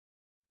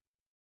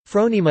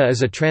Phronema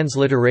is a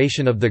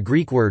transliteration of the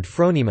Greek word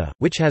phronema,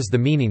 which has the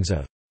meanings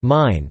of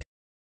mind,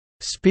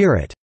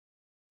 spirit,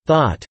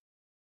 thought,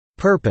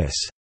 purpose,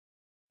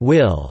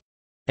 will,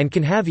 and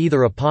can have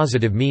either a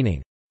positive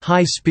meaning,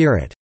 high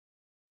spirit,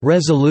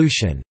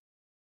 resolution,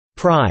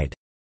 pride,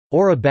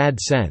 or a bad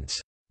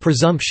sense,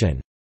 presumption,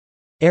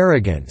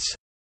 arrogance.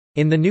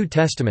 In the New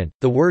Testament,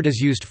 the word is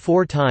used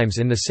 4 times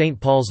in the St.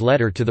 Paul's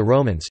letter to the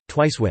Romans,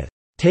 twice with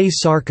te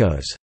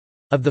sarkos,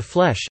 of the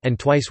flesh, and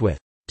twice with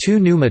tu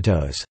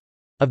pneumatos,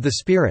 of the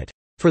Spirit.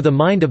 For the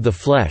mind of the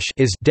flesh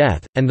is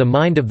death, and the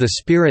mind of the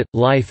Spirit,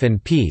 life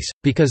and peace,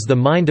 because the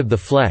mind of the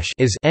flesh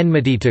is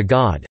enmity to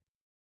God.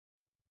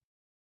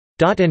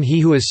 And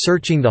he who is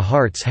searching the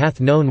hearts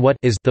hath known what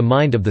is the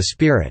mind of the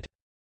Spirit.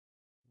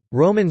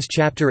 Romans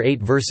chapter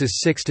 8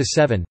 verses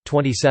 6–7,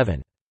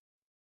 27.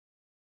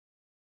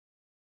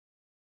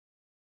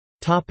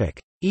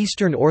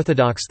 Eastern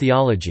Orthodox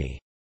theology.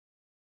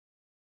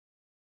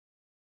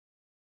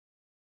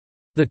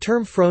 The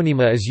term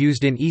phronema is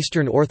used in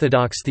Eastern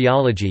Orthodox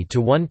theology to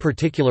one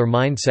particular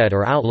mindset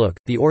or outlook,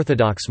 the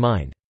Orthodox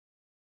mind.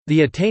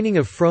 The attaining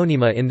of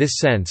phronema in this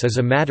sense is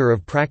a matter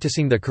of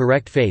practicing the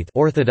correct faith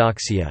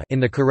orthodoxia in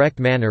the correct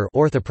manner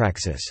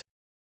orthopraxis.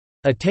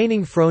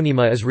 Attaining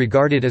phronema is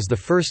regarded as the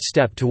first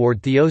step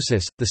toward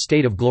theosis, the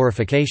state of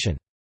glorification.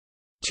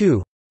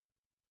 2.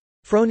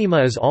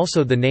 Phronema is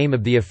also the name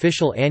of the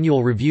official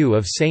annual review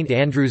of St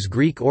Andrew's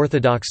Greek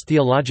Orthodox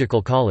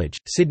Theological College,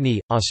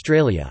 Sydney,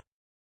 Australia.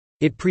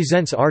 It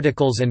presents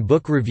articles and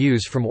book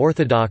reviews from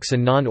Orthodox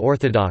and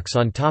non-Orthodox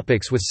on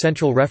topics with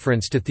central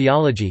reference to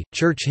theology,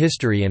 church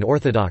history and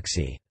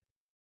orthodoxy.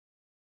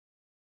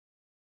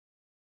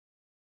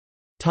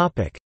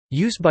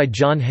 Use by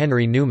John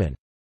Henry Newman.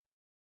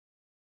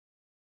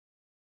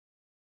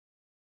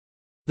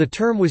 The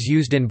term was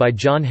used by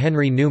John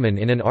Henry Newman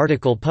in an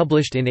article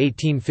published in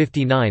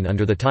 1859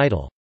 under the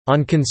title,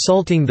 "On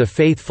Consulting the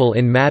Faithful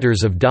in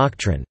Matters of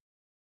Doctrine."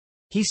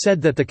 He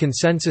said that the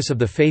consensus of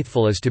the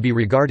faithful is to be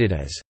regarded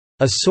as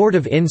a sort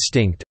of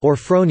instinct, or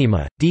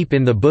phronema, deep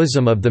in the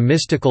bosom of the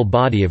mystical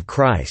body of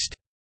Christ.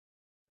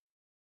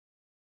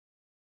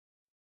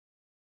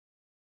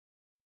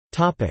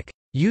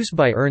 Use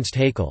by Ernst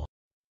Haeckel.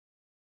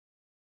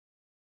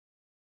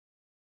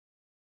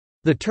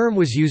 The term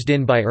was used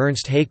by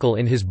Ernst Haeckel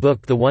in his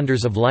book The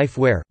Wonders of Life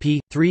where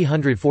p.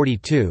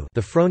 342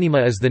 the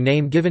phronema is the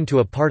name given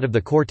to a part of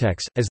the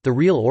cortex, as the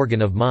real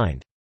organ of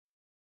mind.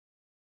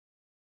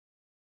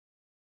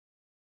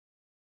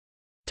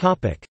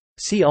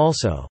 See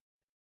also: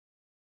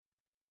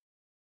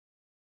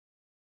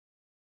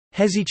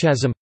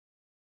 Hesychasm,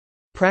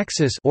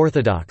 Praxis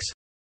Orthodox,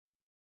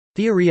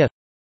 Theoria,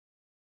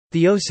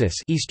 Theosis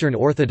Eastern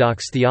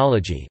Orthodox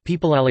theology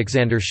people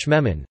Alexander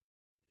Schmemann,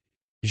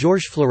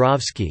 Georges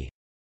Florovsky,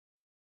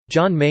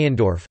 John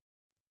Meyendorff,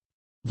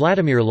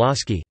 Vladimir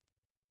Lossky.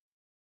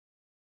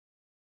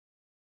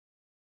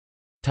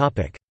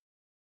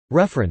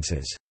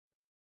 References